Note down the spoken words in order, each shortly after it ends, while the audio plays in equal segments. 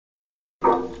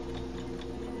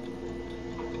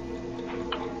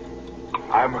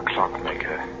I'm a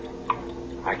clockmaker.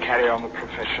 I carry on the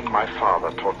profession my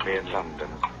father taught me in London.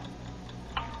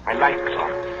 I like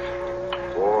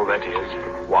clocks, all that is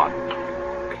but one.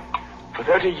 For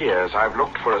 30 years I've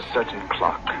looked for a certain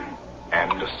clock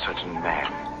and a certain man.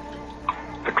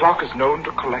 The clock is known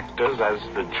to collectors as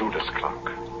the Judas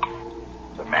Clock.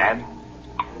 The man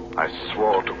I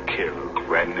swore to kill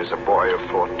when, as a boy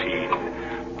of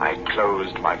 14, I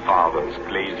closed my father's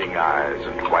glazing eyes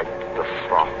and wiped the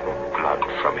froth of blood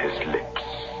from his lips.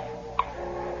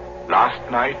 Last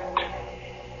night,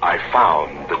 I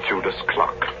found the Judas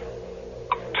Clock.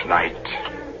 Tonight,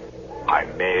 I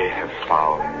may have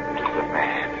found the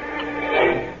man.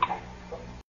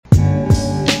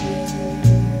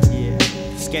 Yeah,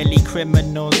 skelly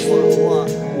criminals,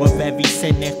 we're very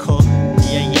cynical.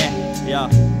 Yeah,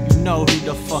 you know who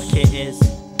the fuck it is.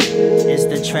 It's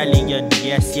the Trellion,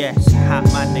 yes,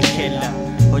 Hatman the killer,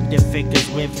 hood the figures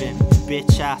with him.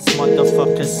 Bitch ass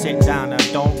motherfuckers, sit down, I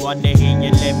don't wanna hear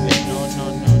you living.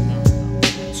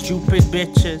 No. Stupid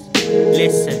bitches,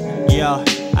 listen, yo.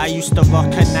 I used to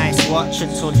rock a nice watch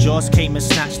until Jaws came and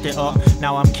snatched it up.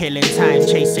 Now I'm killing time,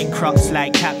 chasing crocs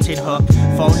like Captain Hook.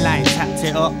 Phone line, tapped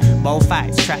it up, both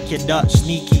eyes, track your Dutch.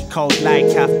 Sneaky cold like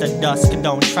after dusk,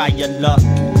 don't try your luck.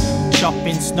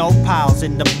 Chopping snow piles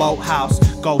in the boathouse.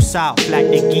 Go south like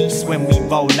the geese when we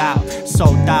roll out.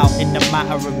 Sold out in a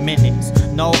matter of minutes.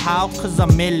 Know how? Cause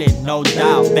I'm millin', no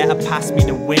doubt. Better pass me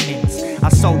the winnings. I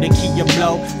sold the key of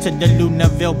blow to the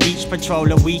Lunarville Beach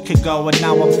Patrol a week ago, and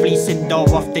now I'm fleecing dough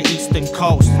off the eastern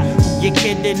coast. Who you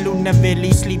kidding?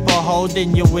 Lunarville, sleeper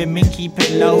holding your women, keep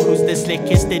it low. Who's the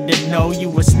slickest? Didn't know you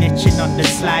were snitching on the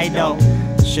Slido.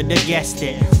 Should've guessed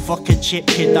it. Fuck a chip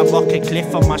kid, I rock a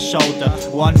cliff on my shoulder.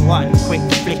 1-1, quick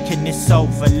flicking this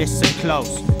over. Listen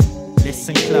close,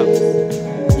 listen close.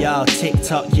 Yo,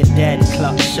 TikTok, you're dead.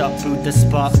 Clock shop, Buddha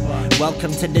spot.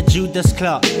 Welcome to the Judas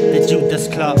Clock, the Judas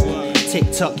Clock.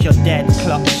 TikTok, you're dead.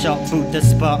 Clock shop, Buddha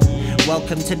spot.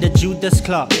 Welcome to the Judas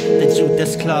Clock, the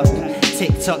Judas Clock.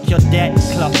 TikTok, you're dead.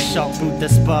 Clock shop, Buddha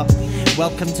spot.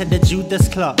 Welcome to the Judas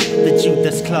Clock, the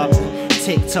Judas Clock.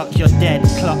 TikTok, you're dead.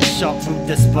 Clock shop,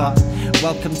 Buddha spot.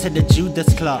 Welcome to the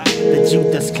Judas Clock, the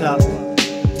Judas Clock.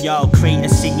 Yo, create a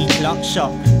city clock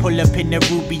shop. Pull up in the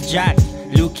Ruby Jack.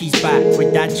 Lukey's back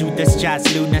with that Judas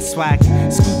Jazz Luna swag.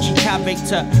 Scoochie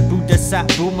character, Buddha sat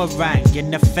boomerang.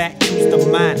 In effect, who's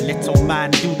the man? Little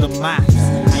man, do the maths.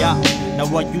 Yeah, know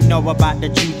what you know about the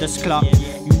Judas Clock.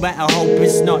 You better hope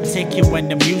it's not ticking when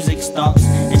the music stops.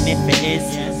 And if it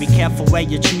is, be careful where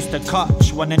you choose to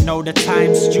catch. Wanna know the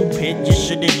time, stupid? You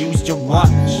should've used your watch.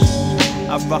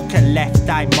 I rock a left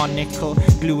eye monocle,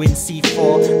 glue in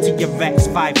C4 to your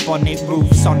X5 bonnet roof,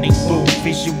 sonic boom,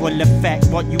 visual effect,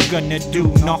 what you gonna do?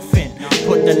 Nothing.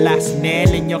 Put the last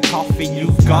nail in your coffin,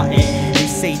 you've got it. They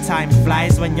say time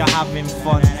flies when you're having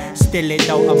fun. Still it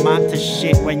don't amount to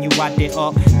shit when you add it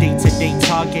up. Day-to-day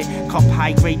target, cop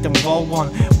high grade and roll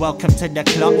one. Welcome to the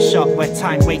clock shop where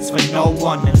time waits for no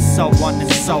one. And so on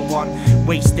and so on,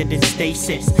 wasted in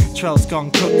stasis. Trell's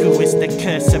gone cuckoo, it's the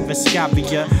curse of a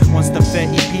scavenger. Once the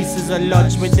 30 pieces are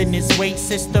lodged within its weight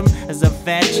system, there's a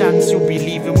fair chance you'll be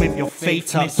leaving with your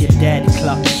fate up. You're dead,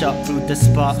 clock shop, Buddha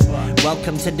spot.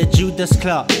 Welcome to the Judas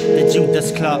Clock, the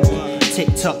Judas Clock.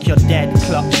 TikTok, you're dead,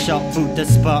 clock shop, Buddha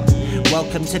spot.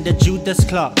 Welcome to the Judas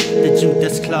Clock, the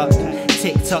Judas Clock.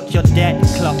 TikTok, you're dead,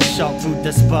 clock shop,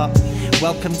 Buddha spot.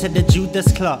 Welcome to the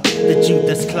Judas Clock, the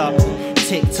Judas Clock.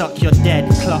 TikTok, you're dead,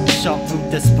 clock shop,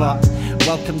 Buddha spot.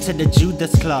 Welcome to the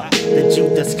Judas Clock, the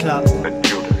Judas Clock. The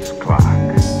Judas Clock.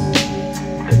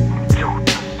 The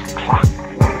Judas Clock.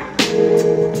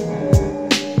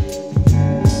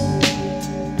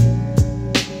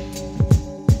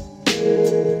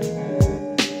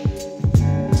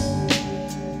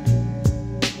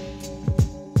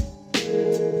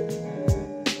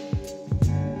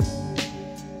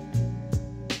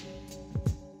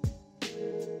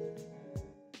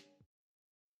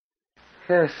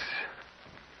 Yes,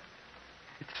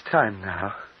 it's time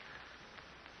now.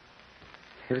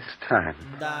 It's time.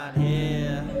 Down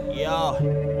here,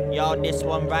 yo, this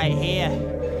one right here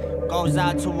goes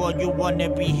out to all you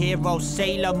wannabe heroes,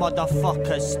 sailor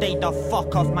motherfuckers. Stay the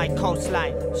fuck off my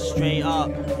coastline, straight up.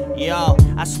 Yo,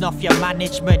 I snuff your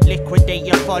management, liquidate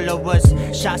your followers.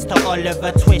 Shouts to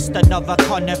Oliver Twist, another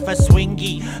conifer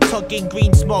swingy. Tugging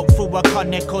green smoke through a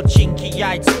conical,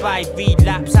 chinky-eyed spy.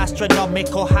 Relapse,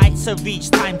 astronomical heights are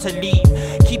reached, time to leave.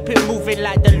 Keep it moving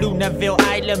like the Lunarville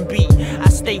Island beat. I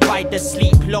stay wide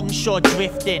asleep, longshore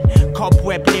drifting.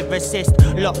 Cobweb lyricist,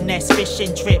 Loch Ness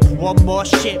fishing trip. One more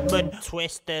shipment. Lurkin,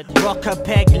 twisted. Rock a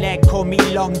peg leg, call me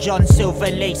Long John, silver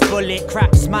lace, bullet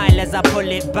crack, smile as I pull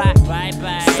it back. Bye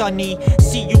bye. Sunny,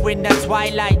 see you in the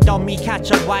twilight, on me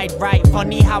catch a wide right.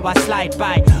 Funny how I slide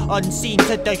by, unseen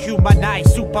to the human eye,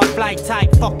 super fly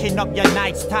type, fucking up your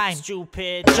night's time.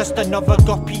 Stupid, just another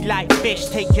guppy like fish,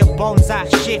 take your bones out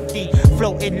shifty,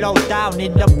 floating low down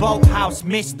in the boathouse,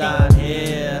 misty. Down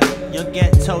here, you'll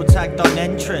get toe tagged on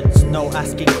entrance, no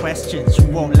asking questions, you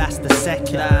won't last a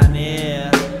second. Down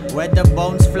here, where the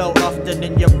bones float often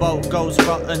and your boat goes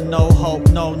rotten, no hope,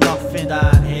 no nothing.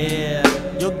 Down here,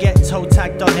 you'll get toe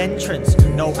tagged on entrance,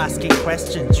 no asking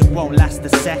questions, you won't last a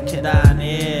second. Down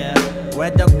here,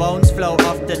 where the bones flow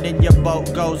often and your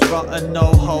boat goes rotten, no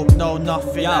hope, no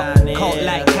nothing. Yo, cult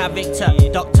like character,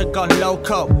 doctor gone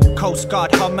loco, Coast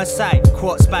Guard homicide,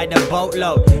 quartz by the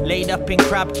boatload, laid up in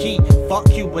Crab Key, fuck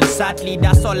you and sadly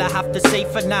that's all I have to say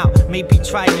for now, maybe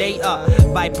try later.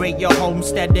 Vibrate your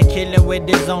homestead, the killer with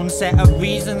his own set of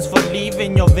reasons for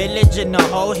leaving your village in a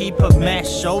whole heap of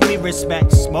mess. Show me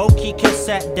respect, smoky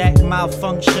cassette deck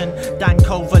malfunction, Dank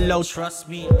overload, trust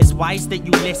me, it's wise that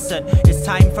you listen. It's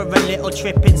time for a little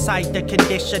trip inside the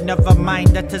condition of a mind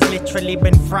that has literally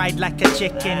been fried like a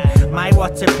chicken. My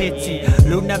what a pity,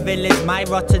 Lunaville is my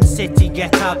rotten city.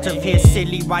 Get out of here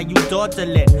silly, why you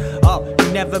dawdling? Oh,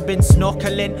 you never been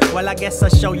snorkeling? Well I guess I'll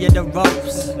show you the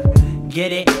ropes.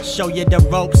 Get it? Show you the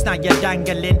ropes, now you're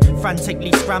dangling,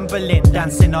 frantically scrambling,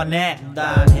 dancing on air.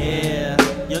 Down here,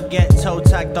 you'll get toe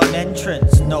tagged on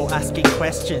entrance, no asking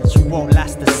questions, you won't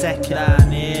last a second.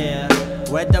 Down here,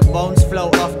 where the bones flow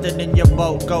often and your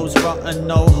boat goes rotten,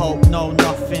 no hope, no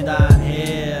nothing. Down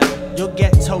here, you'll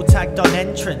get toe tagged on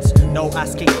entrance, no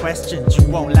asking questions, you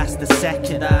won't last a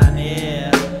second. Down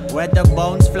here, where the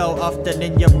bones flow often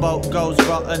and your boat goes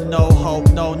rotten, no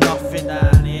hope, no nothing.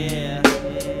 Down here.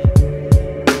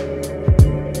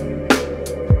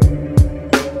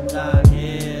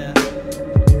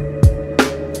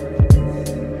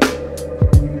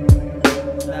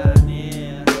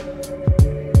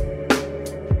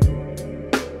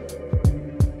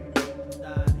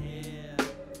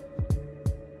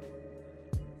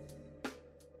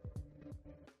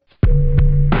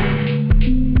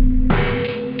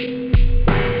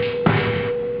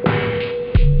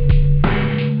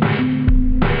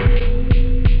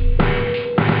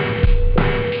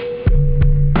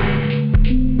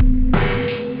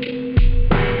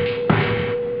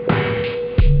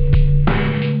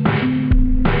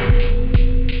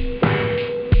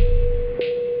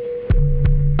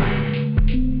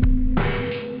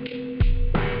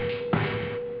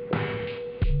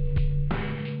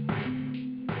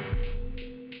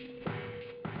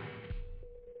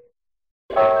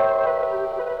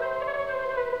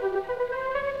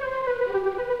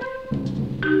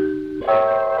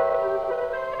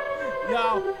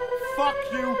 Yo, fuck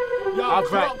you. Yo,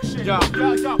 Alright, shit. yo,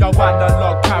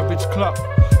 analog carriage clock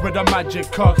with a magic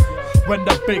cock. When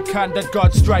the big hand of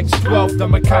God strikes 12, the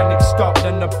mechanics stop,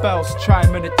 then the bells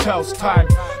chime and it tells time.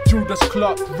 Judas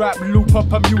Clock, rap loop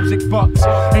up a music box.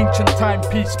 Ancient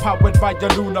timepiece powered by the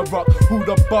lunar rock. Who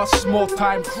the boss, small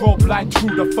time, crawl blind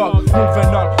through the fog.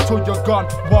 Moving on till you're gone,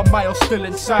 1 mile still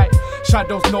in sight.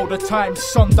 Shadows know the time,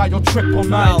 sundial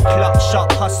 999. Clock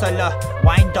shop hustler,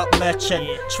 wind up merchant,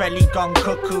 Trellion gone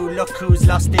cuckoo, look who's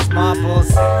lost his marbles.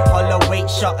 Hollow weight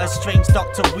shot, a strange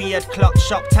doctor, weird clock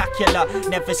shop-tacular.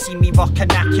 Never see me rock an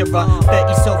Acura.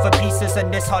 30 silver pieces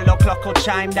and this hollow clock will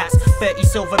chime. That's 30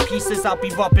 silver pieces, I'll be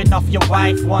robbing off your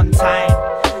wife one time.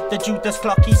 The Judas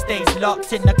Clock, he stays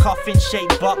locked in the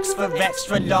coffin-shaped box for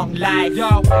extra long life.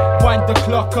 Yo, wind the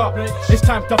clock up, it's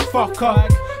time to fuck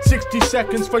up. 60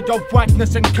 seconds for your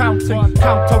whackness and counting.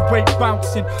 Counterweight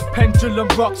bouncing, pendulum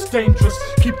rocks dangerous.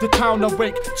 Keep the town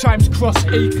awake, chimes cross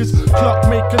acres.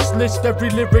 Clockmakers list every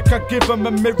lyric, I give them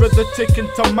a mirror. The ticking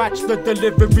to match the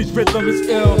delivery's rhythm is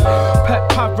ill. Pet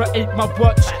para ate my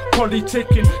watch, probably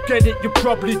ticking. Get it, you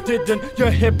probably didn't, you're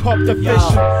hip-hop division.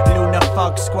 Yo, Lunar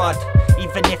Fog Squad,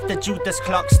 even if the Judas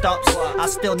Clock stops, I'll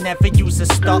still never use a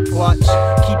stopwatch.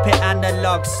 Keep it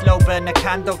analog, slow burn a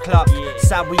candle clock.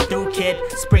 That's how we do, kid,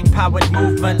 spring-powered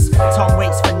movements. Tom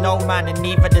waits for no man and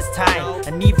neither does time,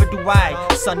 and neither do I.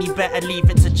 Sonny better leave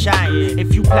it to chime.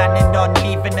 If you planning on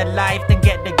leaving alive, then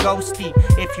get the ghosty.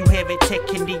 If you hear it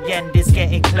ticking, the end is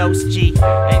getting close, G.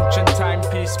 Ancient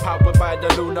timepiece powered by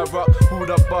the lunar rock. Who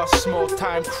the boss, small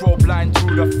time, crawl blind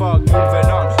through the fog.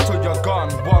 Moving on till you're gone,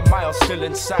 1 mile still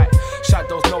in sight.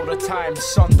 Shadows know the time,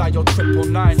 sundial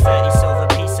 999. 30 silver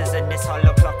pieces and this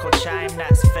hollow clock will chime.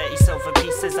 That's 30 silver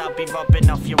pieces, I'll be robbing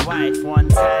off your wife one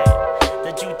time.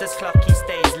 The Judas Clock, he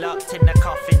stays locked in a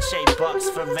coffin-shaped box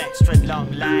for extra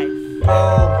long life.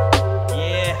 Boom,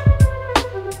 yeah.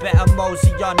 better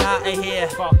mosey on out of here.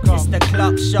 It's the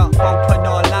clock shop, open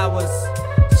all hours.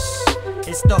 Shh,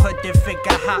 it's the hooded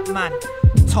figure hat man.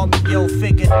 Tommy Yo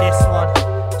figured this one,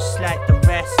 just like the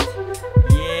rest.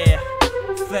 Yeah,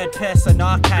 third person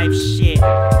archive shit.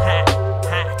 Ha,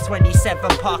 ha,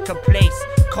 27 Parker Place.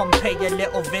 Come pay a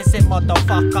little visit,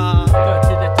 motherfucker.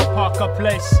 30 little Parker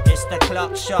Place. It's the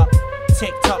clock shop.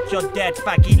 TikTok, you're dead,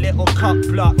 faggy little cock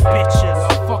block, bitches.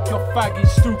 Oh, fuck your faggy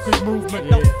stupid movement.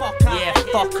 Get the fuck out. Yeah,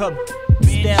 fuck 'em.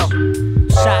 Still,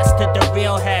 shouts to the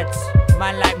real heads.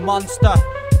 Man like Monster,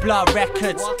 Blood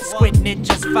Records, Squid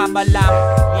Ninjas, Famalam.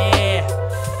 Yeah,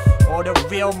 all the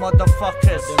real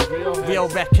motherfuckers. Real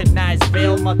recognized,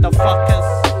 real motherfuckers.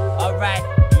 Alright,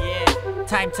 yeah,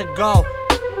 time to go.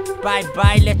 Bye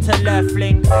bye, little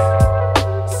earthlings.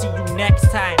 See you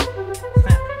next time.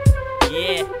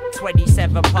 Yeah,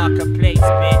 27 Parker Place,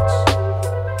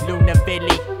 bitch. Luna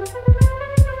Billy.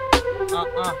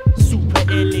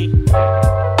 Super illy.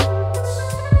 Yes.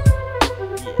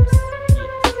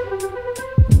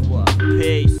 What?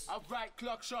 Peace. Alright,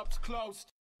 clock shop's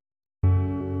closed.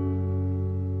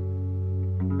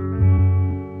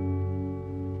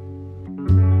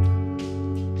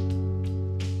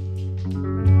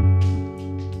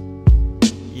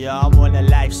 Yeah, I'm one of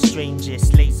life's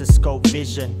strangest, laser scope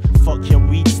vision. Fuck your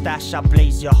weed stash, I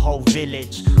blaze your whole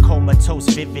village. Comatose,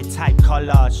 vivid type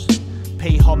collage.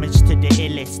 Pay homage to the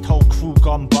illest, whole crew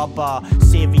gone baba.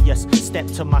 Serious, step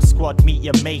to my squad, meet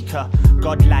your maker.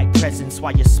 Godlike presence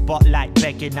while your spotlight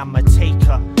begging, I'm a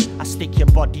taker. I stick your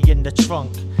body in the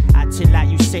trunk. Acting like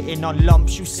you sitting on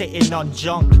lumps, you sitting on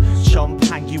junk. Chomp,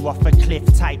 hang you off a cliff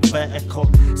type vertical.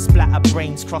 Splatter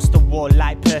brains cross the wall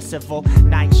like Percival.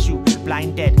 Night shoot,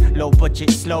 blind dead, low budget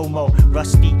slow-mo.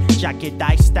 Rusty, jagged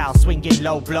eye style, swinging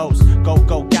low blows.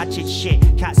 Go gadget shit,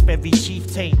 Catsberry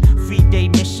chieftain. 3-day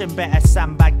mission, better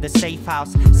sandbag the safe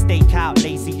house. Stake out,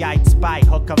 lazy-eyed spy,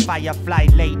 hook a firefly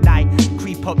late night.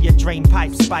 Creep up your drain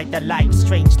pipe, spider light.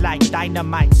 Strange like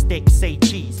dynamite stick, say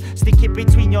cheese. Stick it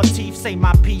between your teeth, say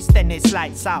my piece, then it's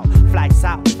lights out. Flights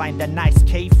out, find a nice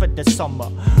cave for the summer.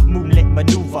 Moonlit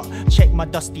maneuver, check my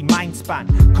dusty mind span.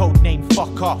 Codename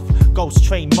fuck off, ghost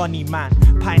train money man.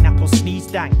 Pineapple sneeze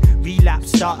dang,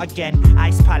 relapse start again.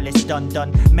 Ice palace done,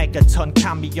 megaton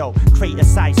cameo. Crater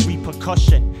size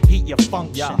repercussion, heat your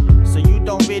function. Yeah. So you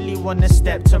don't really wanna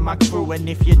step to my crew, and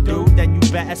if you do, then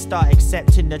you better start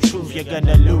accepting the truth. You're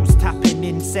gonna lose, tapping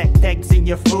insect eggs in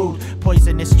your food.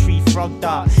 Poisonous tree frog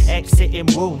dart, exiting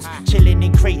wounds. Chilling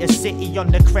in Crater City on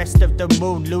the crest of the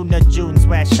moon. Lunar dunes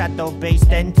where shadow-based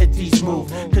entities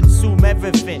move. Consume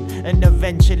everything and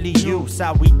eventually use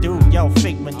how we do. Yo,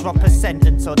 Figment, drop a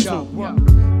sentence or two.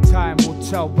 Time will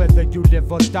tell whether you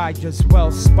live or die as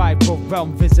well. Spiral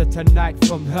realm, visit a night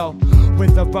from hell.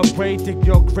 Wither away, dig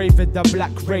your grave in the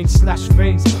black rain slash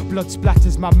veins. Blood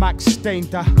splatters my max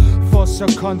stained. I force a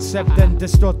concept, then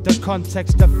distort the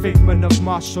context. A figment of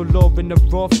martial law in the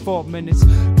raw form. And it's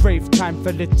grave time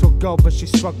for little girl, but she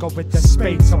struggled with the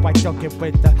spade, so I dug it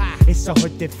with her. It's a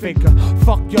hooded figure.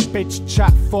 Fuck your bitch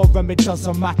chat forum, it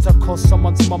doesn't matter. Call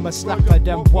someone's mama slapper,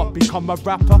 then what, become a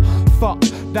rapper? Fuck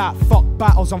that, fuck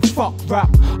battles and fuck rap.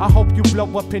 I hope you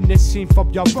blow up in this scene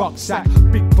from your rucksack.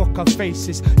 Big book of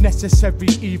faces, necessary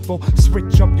evil.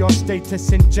 Switch up your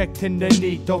status, injecting the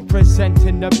needle.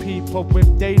 Presenting the people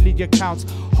with daily accounts.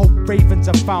 Hope ravens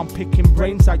are found picking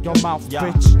brains out your mouth,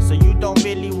 bitch. So you don't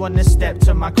really wanna step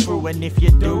to my crew, and if you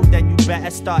do, then you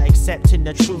better start accepting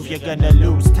the truth. You're gonna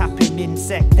lose, tapping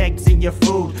insect eggs in your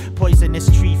food. Poisonous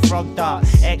tree frog dart,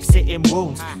 exiting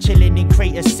wounds. Chilling in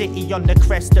Crater City on the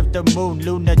crest of the moon.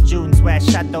 Lunar dunes where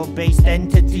shadow-based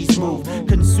entities move.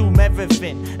 Consume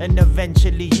everything and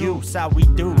eventually use how we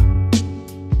do.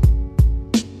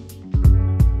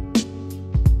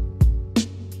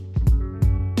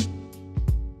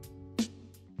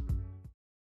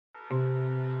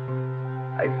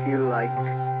 I feel like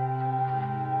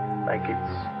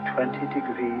it's 20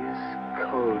 degrees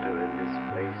colder in this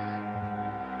place.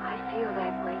 I feel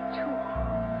that way too.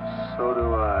 So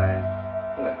do I.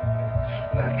 Well,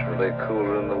 it's naturally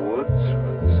cooler in the woods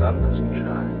where the sun doesn't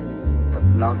shine. But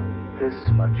not this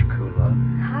much cooler.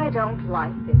 I don't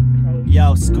like this place.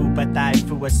 Yo, scuba dive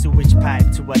through a sewage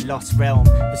pipe to a lost realm.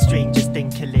 The strangest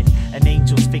inkling, an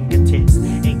angel's fingertips.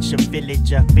 Ancient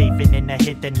villager bathing in a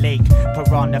hidden lake.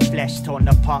 Piranha flesh torn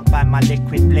apart by my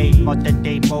liquid blade. Modern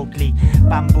day Mowgli,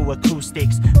 bamboo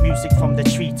acoustics. Music from the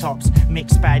treetops,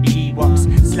 mixed by the Ewoks.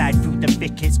 Slide through the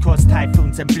thickets, cause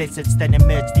typhoons and blizzards. Then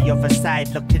emerge the other side,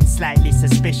 looking slightly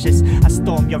suspicious. I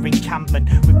storm your encampment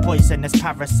with poisonous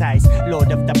parasites.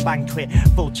 Lord of the bank secret.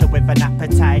 Vulture with an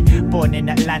appetite, born in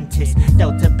Atlantis.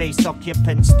 Delta base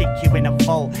occupant, stick you in a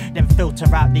vault, then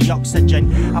filter out the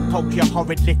oxygen. I poke your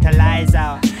horrid little eyes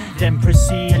out, then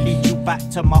proceed to lead you back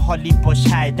to my holly bush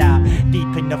hideout.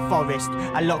 Deep in the forest,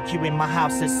 I lock you in my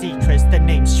house of secrets. The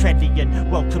name's Trellion,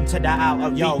 welcome to the outer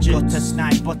regions. Got a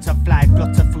snipe, butterfly,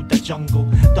 flutter through the jungle.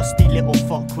 Dusty little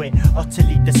fuckwit,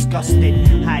 utterly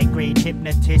disgusting. High grade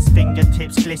hypnotist,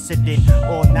 fingertips glistening.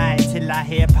 All night till I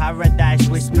hear paradise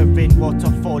whispering.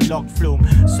 Waterfall log flume,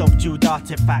 subdued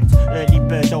artifact. Early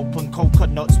bird open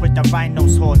coconuts with the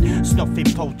rhino's horn.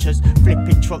 Snuffing poachers,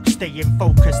 flipping trucks, staying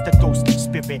focused. The ghostly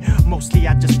spirit, mostly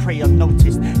I just pray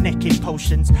unnoticed. Necking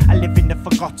potions, I live in the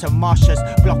forgotten marshes.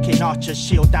 Blocking archers,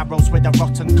 shield arrows with a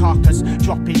rotten carcass.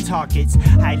 Dropping targets,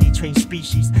 highly trained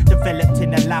species. Developed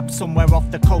in a lab somewhere off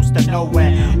the coast of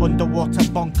nowhere. Underwater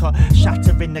bunker,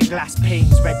 shattering the glass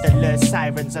panes. Red alert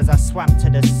sirens as I swam to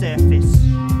the surface.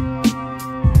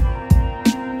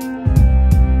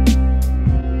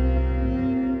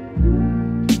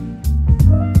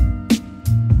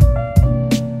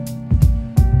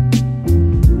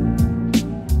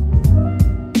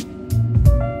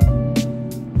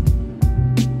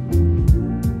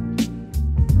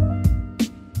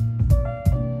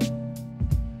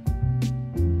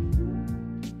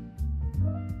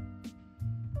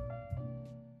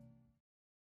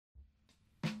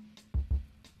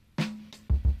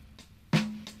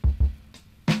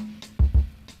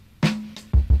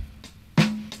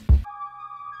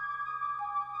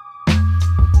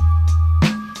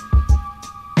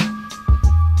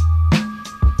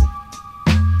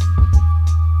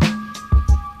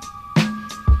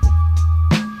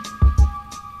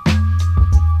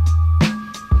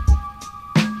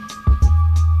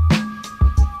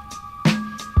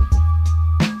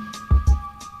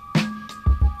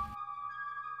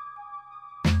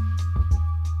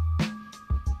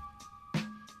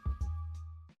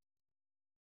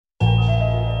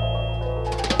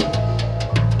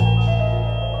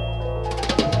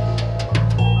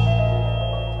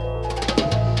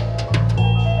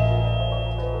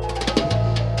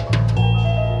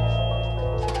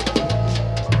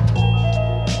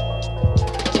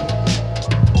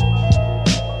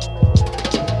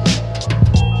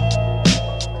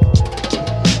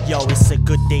 It's a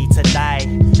good day to die.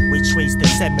 Which way's the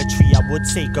cemetery? I would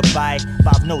say goodbye,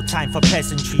 but I've no time for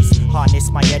pleasantries. Harness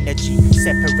my energy,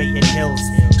 separating hills.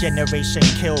 Generation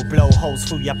kill, blow holes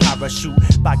through your parachute.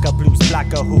 Bagger blues,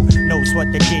 blagger who knows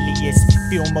what the dilly is.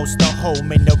 Feel most at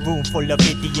home in a room full of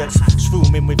idiots.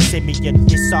 Shrooming with Simeon,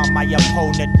 disarm my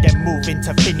opponent, then moving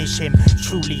to finish him.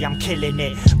 Truly I'm killing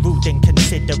it. Rude and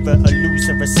considerate, a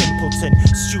loser, a simpleton.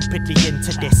 Stupidly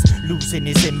into this, losing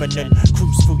is imminent.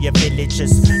 Cruise through your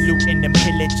villages, looting and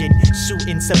pillaging,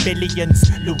 shooting civilians.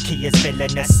 Lukey is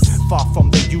villainous, far from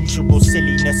the usual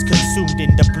silliness. Consumed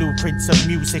in the blueprints of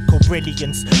musical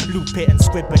brilliance. Loop it and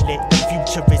scribble it, the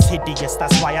future is hideous.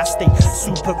 That's why I stay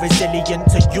super resilient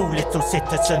to you little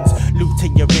citizens.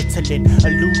 Looting your Ritalin,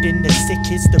 eluding the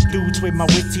sickest. The blues with my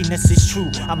wittiness is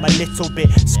true. I'm a little bit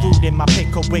screwed in my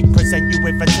pickle wig. Present you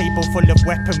with a table full of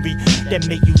weaponry, then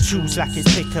make you choose like it's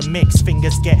pick and mix.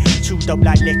 Fingers get chewed up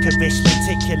like licorice.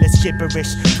 Meticulous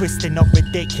gibberish, twisting up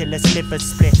ridiculous liver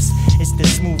splits. It's the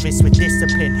smoothest with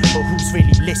discipline, but who's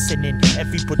really listening?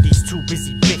 Everybody's too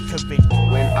busy bickering.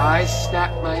 When I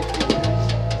snap my fingers,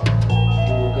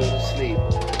 you will go to sleep.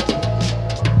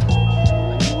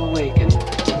 When you awaken,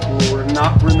 you will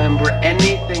not remember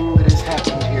anything that has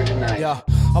happened here tonight. Yeah.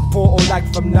 I'm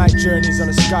portal-like from night journeys on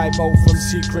a skyboat from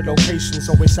secret locations,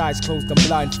 always eyes closed and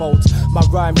blindfolds. My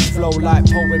rhymes flow like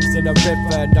poems in a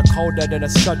river, and they're colder than a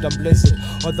sudden blizzard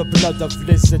or the blood of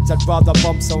lizards. I'd rather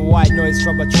bump some white noise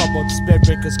from a troubled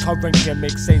spirit, cause current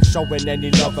gimmicks ain't showing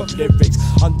any love of lyrics.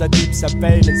 Under deep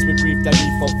surveillance we breathe the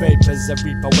lethal vapors and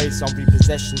reap away some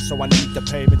repossession, so I need the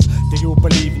payments. Do you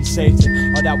believe in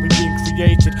Satan, or that we've been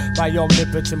created by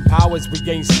omnipotent powers we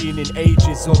ain't seen in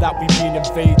ages, or that we've been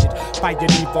invaded by an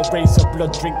evil race of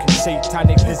blood-drinking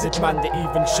satanic lizard man that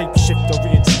even shapeshifter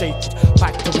reinstated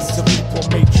back to the cerebral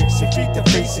matrix. They feed the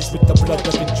faces with the blood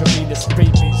of intravenous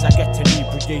babies. I get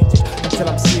inebriated until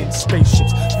I'm seeing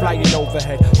spaceships flying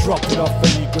overhead, dropping off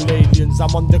illegal aliens. I'm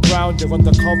on the ground, they're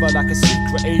undercover like a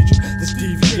secret agent that's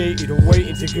deviated and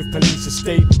waiting to give police a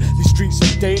statement. These streets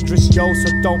are dangerous, yo, so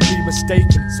don't be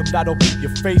mistaken. Some that'll beat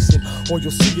your face in, or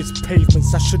you'll see its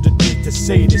pavements. I shouldn't need to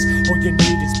say this, all you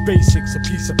need is basics. A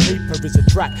piece of paper is a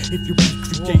track if you be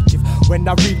creative. When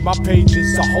I read my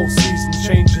pages, the whole season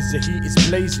changes. The heat is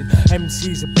blazing,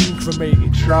 MCs are being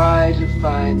cremated. Try to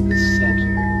find the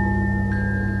center,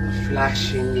 the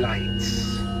flashing lights.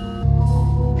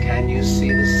 Can you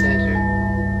see the center?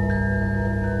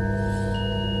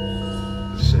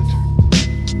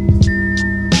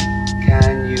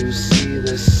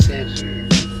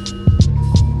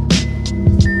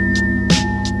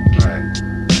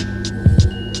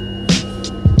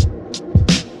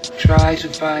 Try to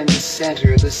find the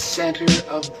center of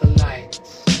the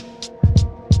lights.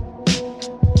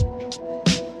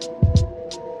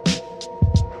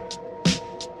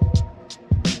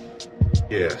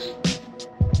 Yes.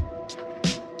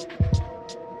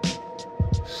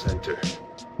 Center.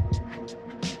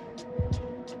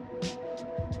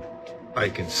 I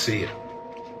can see it.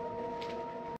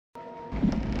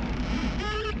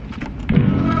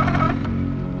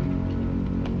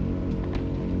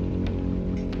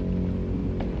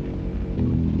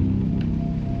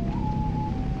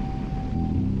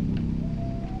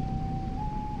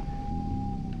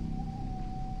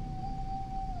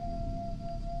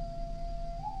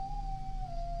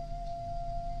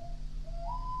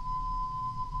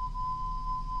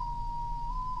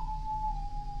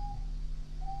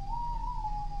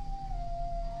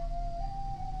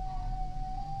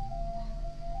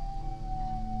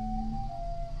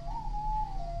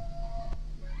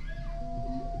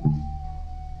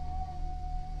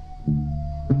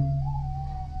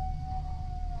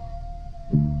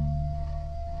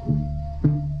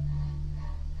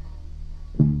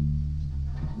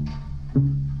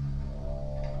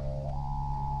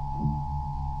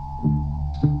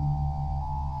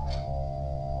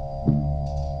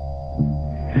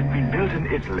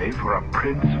 Italy for a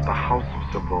prince of the House of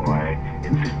Savoy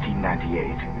in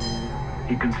 1598.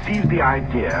 He conceived the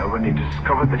idea when he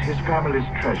discovered that his family's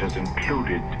treasures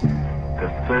included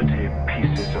the 30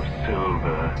 pieces of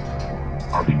silver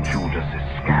of Judas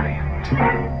Iscariot.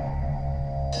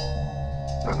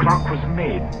 The clock was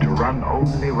made to run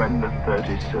only when the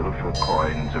 30 silver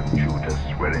coins of Judas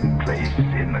were in place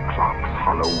in the clock's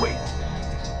hollow weights,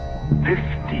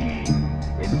 50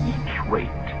 in each weight.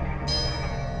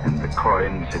 And the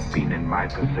coins had been in my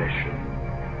possession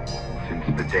since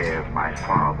the day of my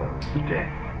father's death.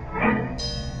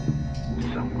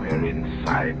 Somewhere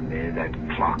inside me, that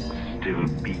clock still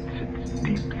beats its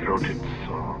deep-throated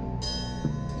song,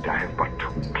 and I have but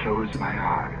to close my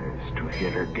eyes to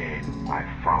hear again my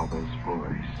father's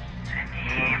voice. It's an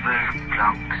evil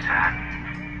clock, son.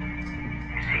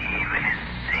 As evil as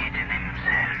Satan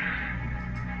himself.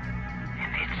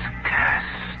 And it's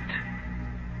cursed.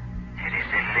 It is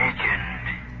a legend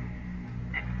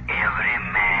that every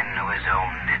man who has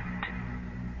owned it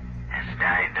has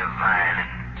died a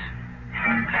violent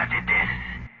and bloody death.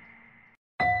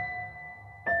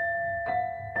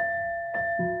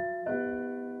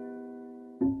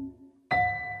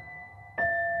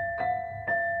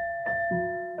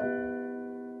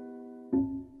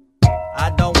 I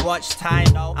don't watch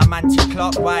time, I'm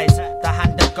anti-clockwise. The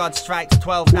hand of God strikes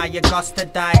 12, now you got to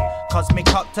die.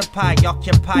 Cosmic octopi,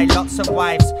 occupy lots of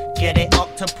wives. Get it,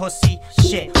 octopussy?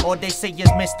 Shit, all they say is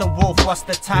Mr. Wolf, what's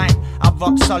the time? I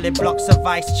rock solid blocks of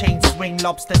ice, chain swing,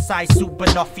 lobster size,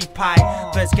 supernoffy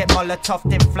pie. Birds get molotov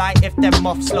in flight if them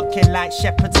moths looking like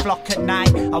shepherds flock at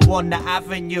night. I won the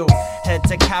avenue, heard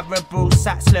to caribou,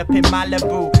 sat slurping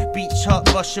Malibu. Beach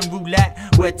hut, Russian roulette,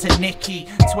 word to Nicky.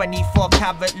 24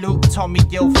 carat Luke, Tommy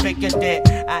Gill figured it.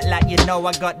 Act like you know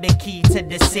I got the key to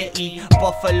the city.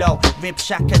 Buffalo, rib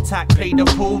shack attack, play the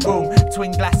pool room.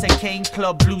 Twin glass of cane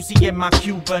club, bluesy in my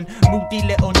Cuban. Moody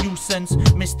little nuisance,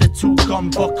 Mr. Two-Gun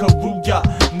Buckaroo-ya.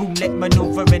 Moonlit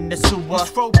maneuver in the sewer.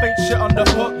 Throw bait shit on the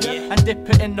hook and dip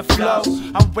it in the flow.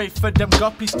 And wait for them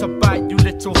guppies to bite, you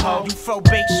little hoe. You throw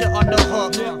bait shit on the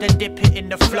hook, then dip it in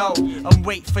the flow. And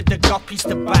wait for the guppies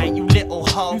to bite, you little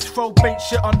hoe. You throw bait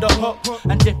shit on the hook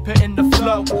and dip it in the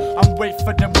flow. And wait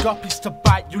for them guppies to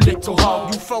bite, you little hoe.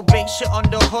 You throw bait shit on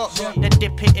the hook, then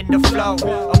dip it in the flow.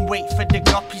 And wait for the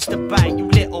guppies to bite, you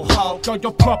little hoe. Got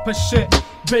your proper shit,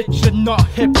 bitch, you're not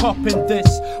hip-hop in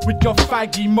this. With your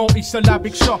faggy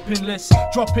multi-syllabic shopping list.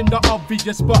 Dropping the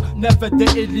obvious but never the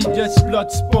ilious.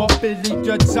 Blood sport,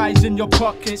 billiards, eyes in your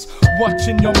pockets.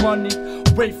 Watching your money,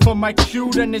 wait for my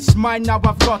cue, then it's mine, now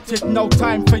I've got it. No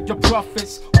time for your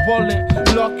profits. Wallet,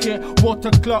 lock it, water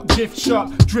clock, gift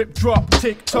shop. Drip drop,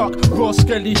 tick-tock, raw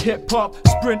skelly hip-hop.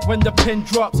 Sprint when the pin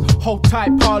drops, hold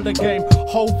tight parlor game.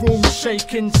 Whole room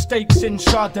shaking, stakes in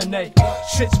Chardonnay.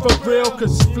 Shit's for real,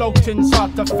 cause floating's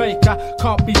hard to fake. I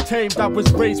can't be tamed, I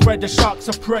was raised where the sharks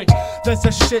are prey. There's a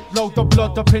shitload of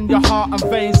blood up in your heart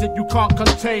and veins that you can't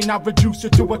contain. I reduce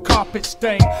it to a carpet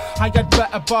stain. I had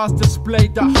better bars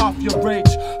displayed at half your age.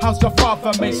 How's your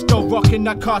father, mate? Still rocking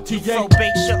that Cartier? Throw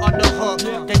bait shit on the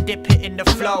hook, then dip it in the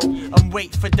flow and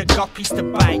wait for the guppies to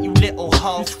bite, you little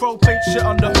hoe. You throw bait shit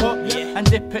on the hook and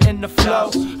dip it in the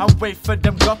flow and wait for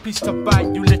them guppies to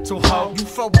bite, you little hoe. You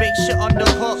throw bait shit on the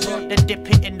hook, then dip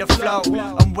it in the flow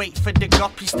and wait for the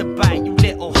guppies to bite, you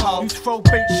little hoe. You throw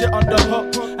bait shit on the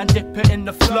hook and dip it in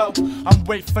the flow and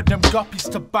wait for them guppies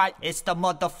to bite. It's the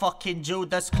motherfucking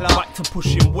Judas Clock. Back to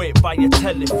pushing weight via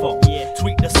telephone.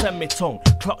 Tweak the semitone,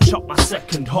 clock shot my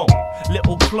second home.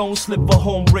 Little clone, sliver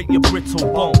home, break your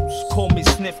brittle bones. Call me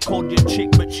sniff, called your chick,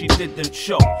 but she didn't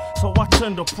show. So I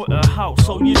turned up at her house,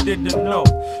 so you didn't know.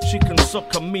 She can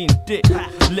suck a mean dick,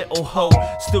 little hoe.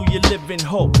 Still you live in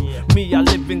hope, me I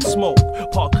live in smoke.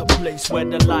 Park a place where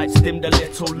the lights dimmed a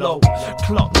little low.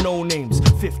 Clock no names,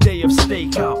 5th day of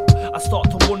stakeout. I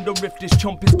start to wonder if this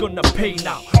chump is gonna pay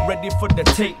now. Ready for the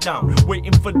takedown,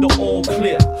 waiting for the all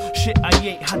clear. Shit, I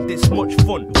ain't had this much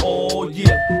fun all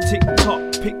year. Tick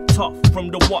tock, picked off from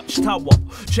the watchtower.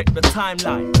 Check the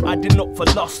timeline, adding up for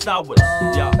lost hours.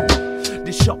 Yeah,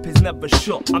 this shop is never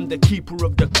shut. I'm the keeper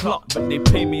of the clock, but they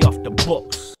pay me off the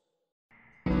books.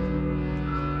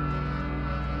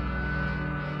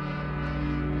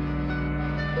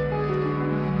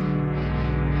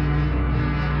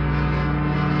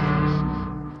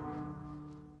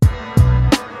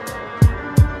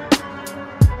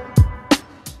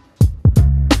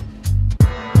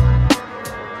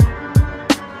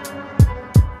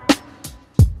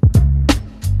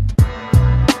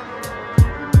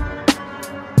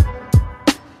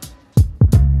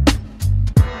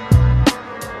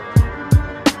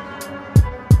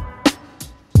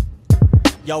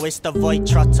 Yo, it's the void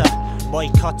trotter,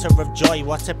 boycotter of joy.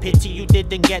 What a pity you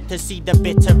didn't get to see the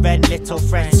bitter end. Little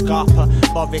friend Scarpa,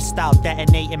 Boris style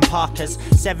detonating Parkers.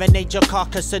 Serenade your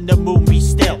carcass and the moon be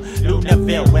still.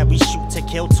 Lunarville, where we shoot to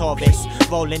kill tourists.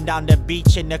 Rolling down the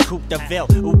beach in the Coupe de Ville.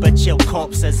 Uber chill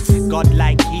corpses,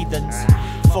 godlike heathens.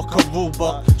 Fuck a rule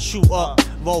book, shoot up,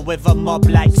 roll with a mob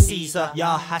like Caesar.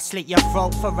 Yeah, I slit your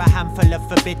throat for a handful of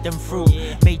forbidden fruit.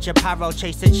 Major Paro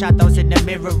chasing shadows in the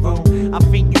mirror room. I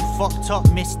think you fucked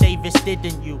up, Miss Davis,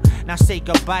 didn't you? Now say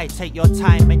goodbye, take your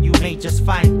time and you may just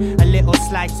find a little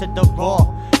slice of the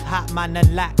raw. Hatman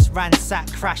and lax,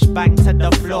 ransack, crash bang to the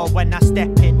floor. When I step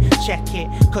in, check it,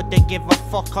 couldn't give a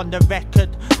fuck on the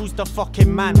record. Who's the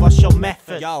fucking man, what's your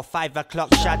method? Yo, 5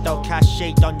 o'clock shadow, cast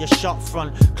shade on your shop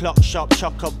front. Clock shop,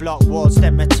 chock-a-block walls,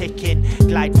 them a ticking.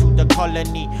 Glide through the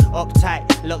colony,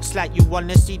 uptight. Looks like you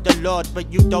wanna see the Lord,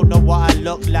 but you don't know what I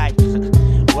look like.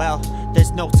 Well,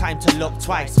 there's no time to look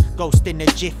twice. Ghost in a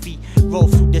jiffy. Roll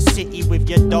through the city with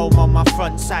your dome on my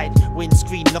front side.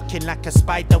 Windscreen looking like a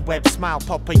spider web. Smile,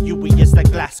 Papa Yui as the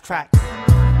glass cracks.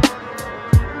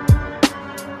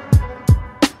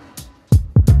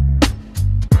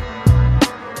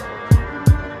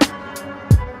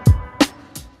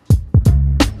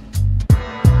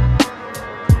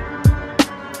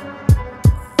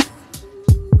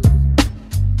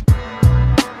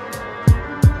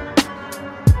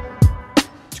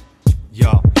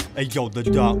 Yo, the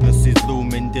darkness is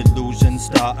looming, delusions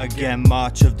start again.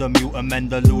 March of the mutant men,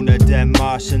 the lunar den.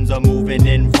 Martians are moving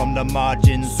in from the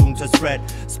margins, soon to spread.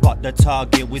 Spot the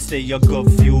target, we stay a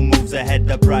good few moves ahead.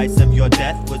 The price of your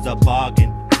death was a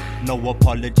bargain. No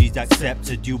apologies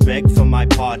accepted, you begged for my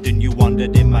pardon. You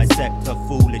wandered in my sector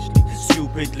foolishly,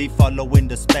 stupidly following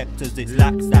the spectres. It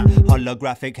lacks that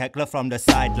holographic heckler from the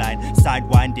sideline.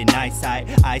 Sidewinding eyesight,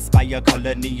 I spy a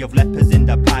colony of lepers in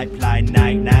the pipeline.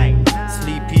 Night.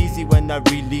 Sleep easy when I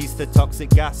release the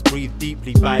toxic gas. Breathe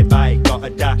deeply, bye-bye, got a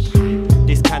dash.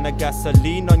 This kind of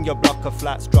gasoline on your block of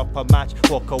flats. Drop a match,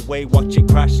 walk away, watch it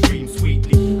crash. Dream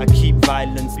sweetly, I keep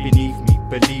violence beneath me.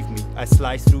 Believe me, I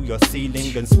slice through your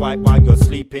ceiling and swipe while you're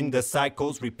sleeping. The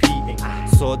cycle's repeating.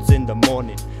 Swords in the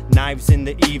morning, knives in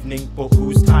the evening. But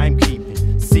who's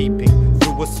timekeeping? Seeping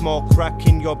through a small crack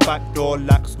in your back door.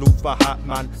 Lax Lufa hat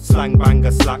man, slang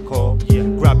banger slack whore.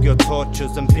 Grab your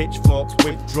torches and pitchforks.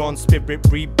 Withdrawn spirit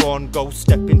reborn. Go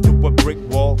step into a brick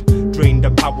wall. Drain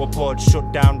the power board,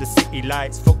 shut down the city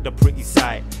lights. Fuck the pretty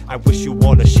sight, I wish you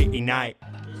all a shitty night.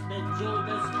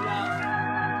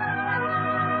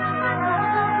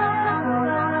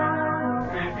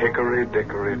 Hickory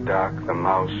dickory dock, the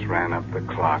mouse ran up the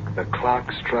clock. The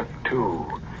clock struck 2.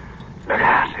 Look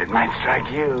out, it might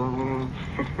strike you.